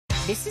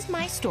This is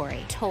my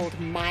story told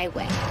my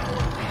way.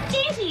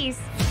 Jinkies!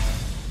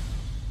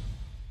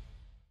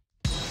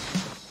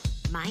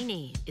 My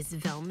name is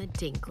Velma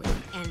Dinkley,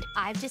 and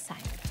I've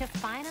decided to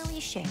finally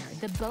share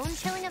the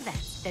bone-chilling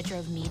events that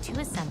drove me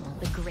to assemble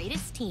the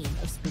greatest team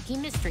of spooky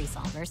mystery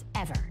solvers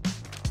ever.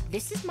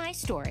 This is my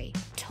story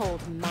told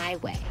my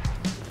way. She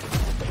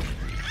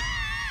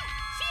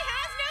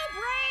has no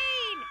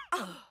brain!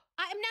 Oh,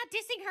 I'm not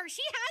dissing her.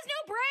 She has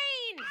no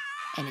brain!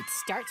 And it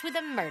starts with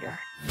a murder.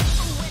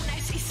 When I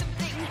see something,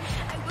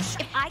 I wish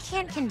If I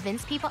can't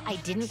convince people I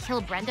didn't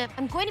kill Brenda,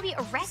 I'm going to be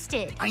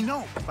arrested. I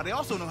know, but I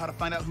also know how to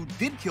find out who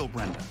did kill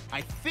Brenda.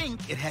 I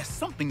think it has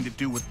something to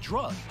do with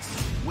drugs,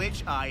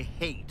 which I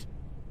hate.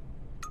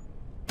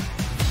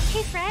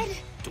 Hey, Fred.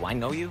 Do I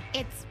know you?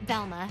 It's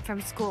Velma from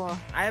school.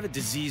 I have a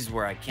disease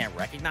where I can't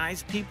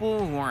recognize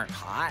people who aren't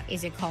hot.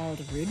 Is it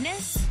called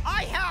rudeness?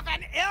 I have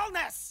an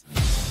illness!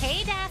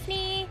 Hey,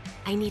 Daphne.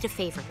 I need a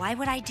favor. Why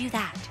would I do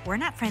that? We're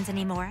not friends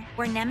anymore.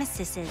 We're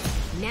nemesises.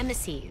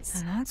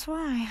 Nemesis. That's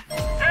why.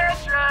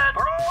 Attention!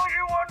 For all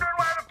you wondering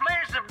why the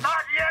police have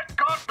not yet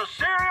caught the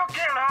serial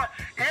killer,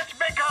 it's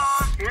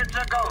because it's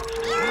a ghost.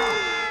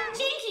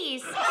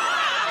 Jinkies!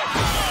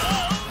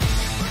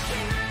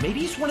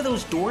 Maybe it's one of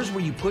those doors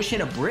where you push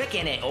in a brick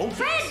and it opens.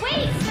 Fred,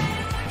 wait!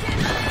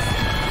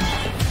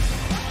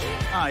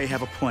 I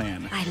have a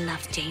plan. I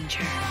love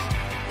danger.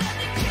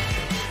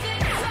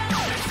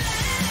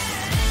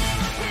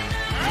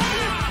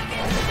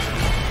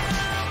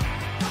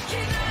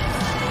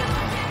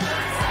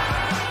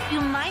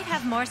 You might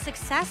have more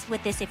success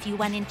with this if you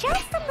went in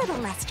just a little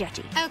less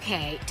judgy.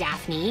 Okay,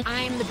 Daphne.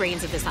 I'm the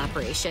brains of this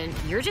operation.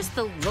 You're just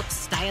the look,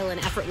 style, and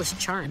effortless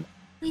charm.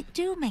 We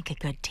do make a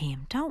good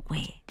team, don't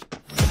we?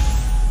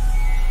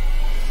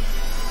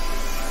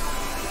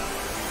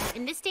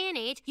 In this day and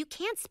age, you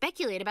can't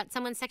speculate about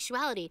someone's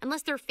sexuality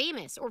unless they're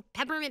famous or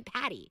Peppermint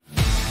Patty.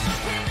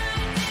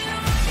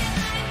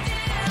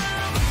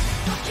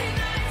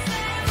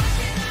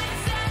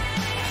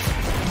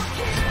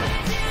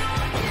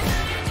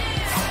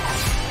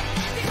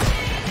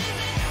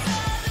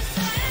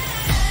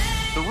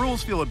 The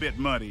rules feel a bit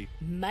muddy.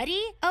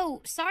 Muddy?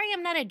 Oh, sorry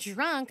I'm not a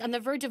drunk on the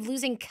verge of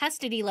losing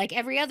custody like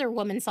every other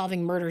woman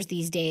solving murders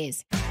these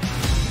days.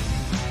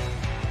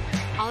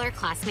 All our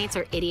classmates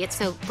are idiots,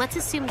 so let's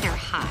assume they're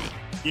high.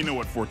 You know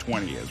what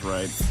 420 is,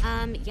 right?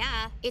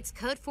 Yeah, it's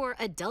code for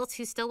adults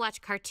who still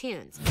watch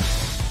cartoons.